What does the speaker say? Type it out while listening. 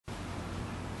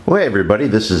Well, hey everybody,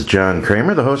 this is John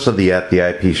Kramer, the host of the At the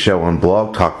Eyepiece Show on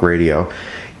Blog Talk Radio.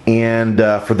 And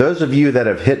for those of you that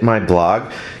have hit my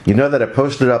blog, you know that I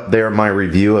posted up there my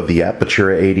review of the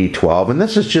Apertura AD12, and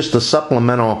this is just a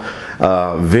supplemental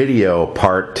video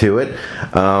part to it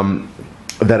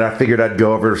that I figured I'd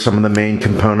go over some of the main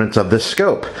components of this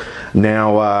scope.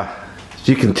 Now, as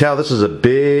you can tell, this is a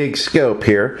big scope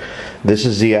here. This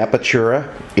is the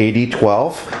Apertura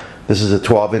AD12. This is a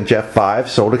 12-inch f5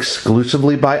 sold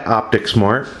exclusively by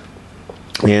OpticsMart.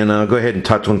 And I'll go ahead and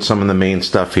touch on some of the main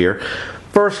stuff here.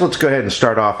 First, let's go ahead and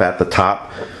start off at the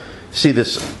top. See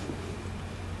this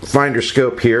finder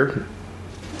scope here.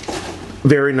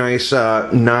 Very nice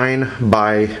 8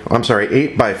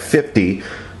 by 50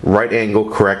 right angle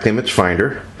correct image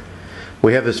finder.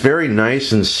 We have this very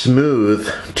nice and smooth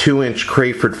 2-inch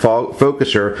Crayford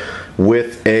focuser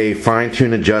with a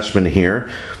fine-tune adjustment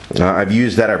here. I've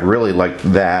used that. I've really liked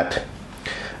that.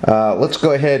 Let's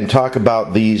go ahead and talk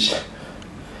about these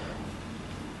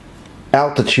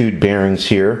altitude bearings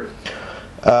here.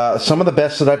 Some of the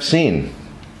best that I've seen.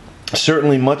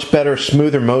 Certainly much better,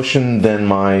 smoother motion than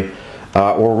my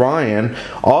Orion.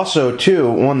 Also, too,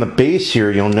 on the base here,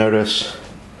 you'll notice,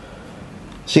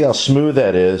 see how smooth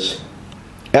that is?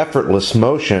 Effortless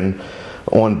motion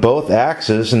on both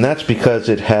axes, and that's because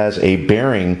it has a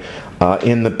bearing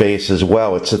in the base as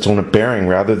well. It sits on a bearing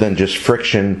rather than just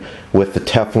friction with the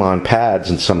Teflon pads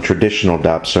and some traditional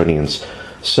Dobsonians.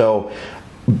 So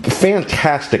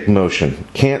fantastic motion.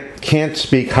 Can't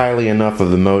speak highly enough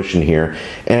of the motion here.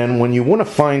 And when you want to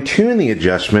fine tune the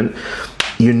adjustment,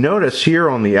 you notice here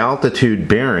on the altitude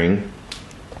bearing,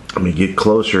 let me get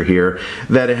closer here,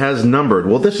 that it has numbered.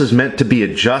 Well, this is meant to be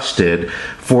adjusted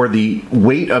for the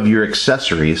weight of your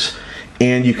accessories,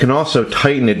 and you can also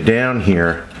tighten it down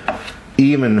here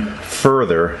even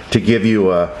further to give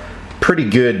you a pretty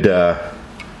good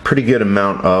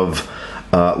amount of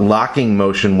locking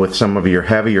motion with some of your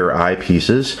heavier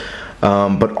eyepieces,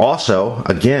 but also,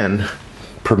 again,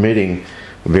 permitting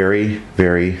very,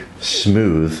 very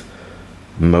smooth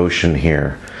motion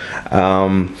here.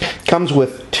 Comes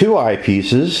with 2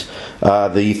 eyepieces,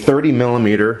 the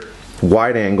 30mm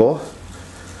wide angle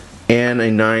and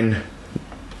a 9mm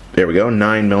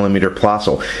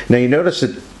Plossel. Now you notice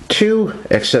that 2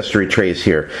 accessory trays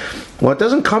here. Well, it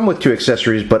doesn't come with 2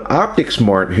 accessories, but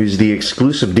OpticsMart, who's the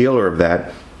exclusive dealer of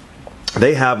that,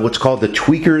 they have what's called the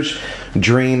Tweaker's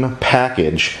Dream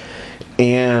Package,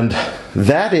 and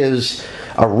that is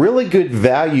a really good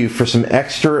value for some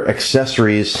extra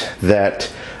accessories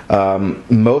that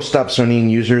most Dobsonian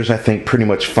users, I think, pretty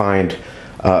much find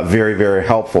very, very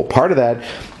helpful. Part of that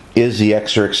is the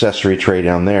extra accessory tray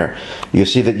down there. You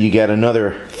see that you get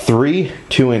another 3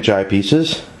 2-inch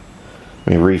eyepieces.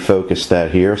 Let me refocus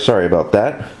that here. Sorry about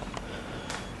that.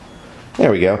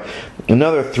 There we go.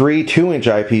 Another 3 2-inch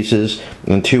eyepieces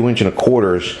and 2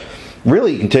 1/4.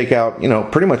 Really, you can take out,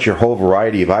 pretty much your whole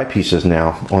variety of eyepieces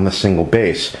now on the single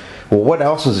base. Well, what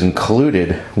else is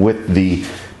included with the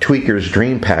Tweaker's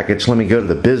Dream Package? Let me go to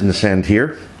the business end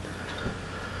here.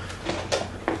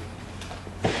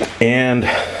 And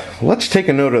let's take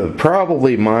a note of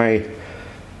probably my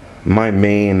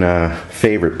main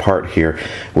favorite part here,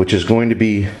 which is going to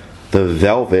be the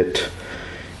velvet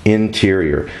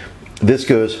interior. This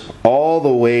goes all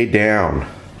the way down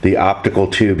the optical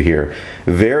tube here.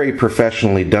 Very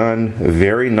professionally done,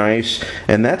 very nice,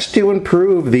 and that's to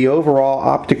improve the overall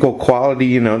optical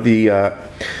quality, the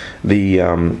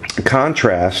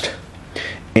contrast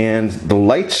and the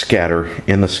light scatter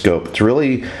in the scope. It's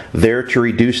really there to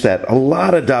reduce that. A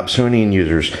lot of Dobsonian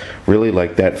users really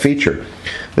like that feature.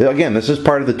 Again, this is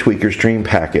part of the Tweaker's Dream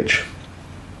Package.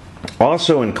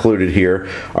 Also included here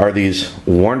are these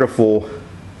wonderful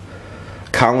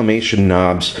Collimation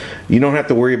knobs. You don't have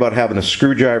to worry about having a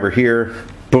screwdriver here,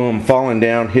 boom, falling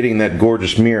down, hitting that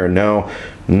gorgeous mirror. No.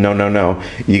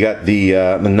 You got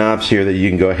the knobs here that you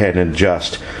can go ahead and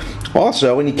adjust.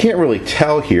 Also, and you can't really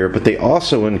tell here, but they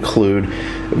also include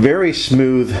very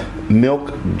smooth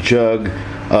milk jug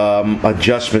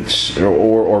adjustments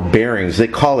or bearings. They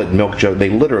call it milk jug. They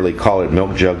literally call it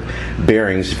milk jug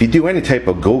bearings. If you do any type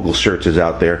of Google searches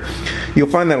out there, you'll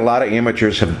find that a lot of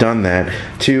amateurs have done that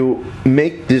to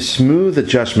make this smooth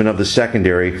adjustment of the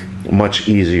secondary much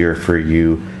easier for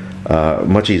you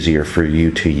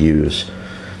to use.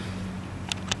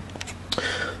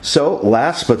 So,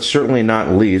 last but certainly not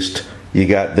least, you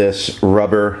got this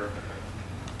rubber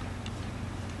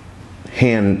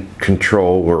hand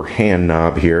control or hand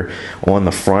knob here on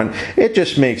the front. It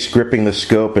just makes gripping the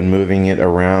scope and moving it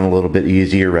around a little bit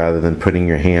easier rather than putting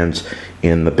your hands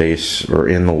in the base or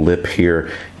in the lip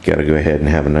here. You got to go ahead and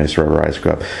have a nice rubberized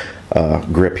grip.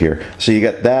 grip here. So you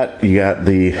got that, you got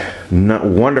the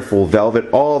wonderful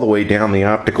velvet all the way down the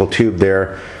optical tube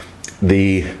there,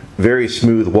 the very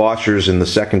smooth washers in the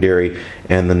secondary,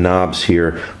 and the knobs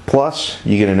here. Plus,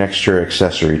 you get an extra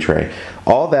accessory tray.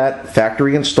 All that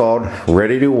factory installed,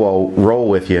 ready to roll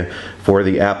with you for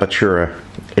the Apertura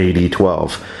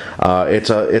AD12.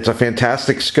 It's a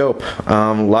fantastic scope.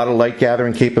 A lot of light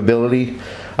gathering capability.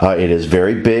 It is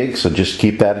very big, so just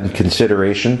keep that in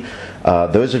consideration.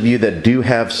 Those of you that do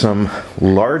have some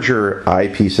larger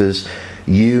eyepieces,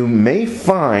 you may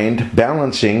find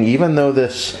balancing, even though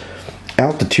this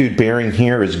altitude bearing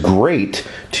here is great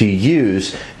to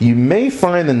use, you may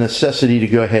find the necessity to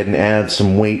go ahead and add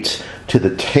some weights to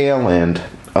the tail end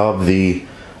of the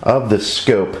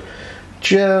scope,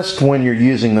 just when you're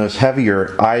using those heavier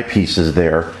eyepieces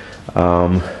there.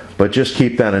 But just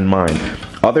keep that in mind.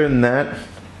 Other than that,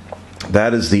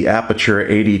 that is the Apertura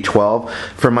AD12.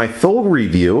 For my full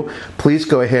review, please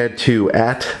go ahead to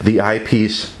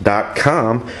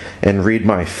theeyepiece.com and read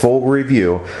my full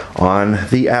review on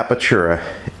the Apertura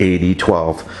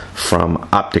AD12 from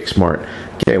OpticsMart.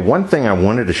 Okay, one thing I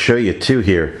wanted to show you too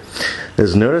here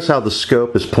is notice how the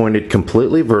scope is pointed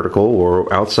completely vertical,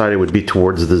 or outside it would be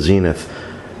towards the zenith.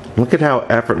 Look at how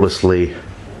effortlessly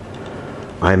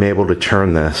I'm able to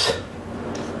turn this.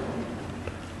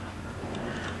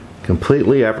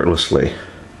 Completely effortlessly.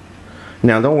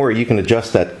 Now don't worry, you can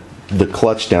adjust the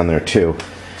clutch down there too.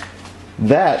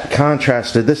 That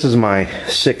contrasted, this is my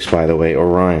 6, by the way,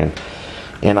 Orion,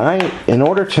 and in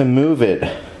order to move it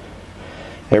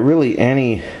at really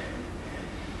any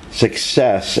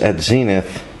success at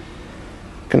zenith,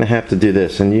 I'm gonna have to do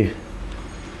this, and you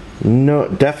know,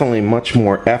 definitely much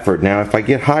more effort. Now if I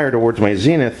get higher towards my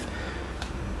zenith,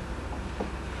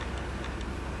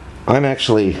 I'm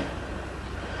actually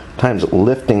times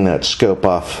lifting that scope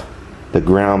off the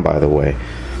ground, by the way.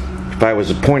 If I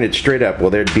was pointed straight up,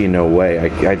 well, there'd be no way.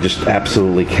 I just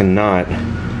absolutely cannot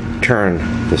turn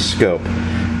the scope.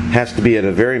 It has to be at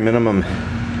a very minimum,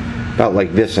 about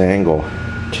like this angle,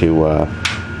 to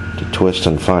twist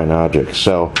and find objects.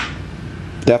 So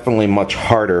definitely much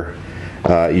harder.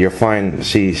 You'll find,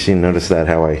 see, notice that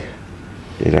how it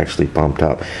actually bumped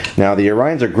up. Now the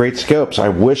Orions are great scopes. I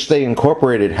wish they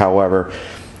incorporated, however,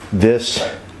 this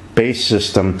base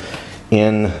system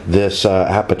in this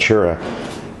Apertura,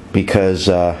 because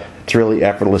it's really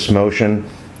effortless motion,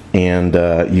 and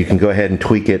you can go ahead and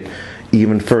tweak it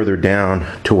even further down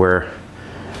to where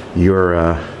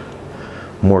you're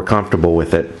more comfortable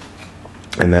with it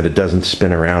and that it doesn't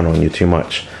spin around on you too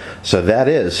much. So that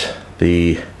is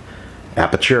the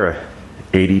Apertura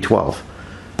AD12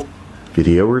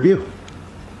 video review.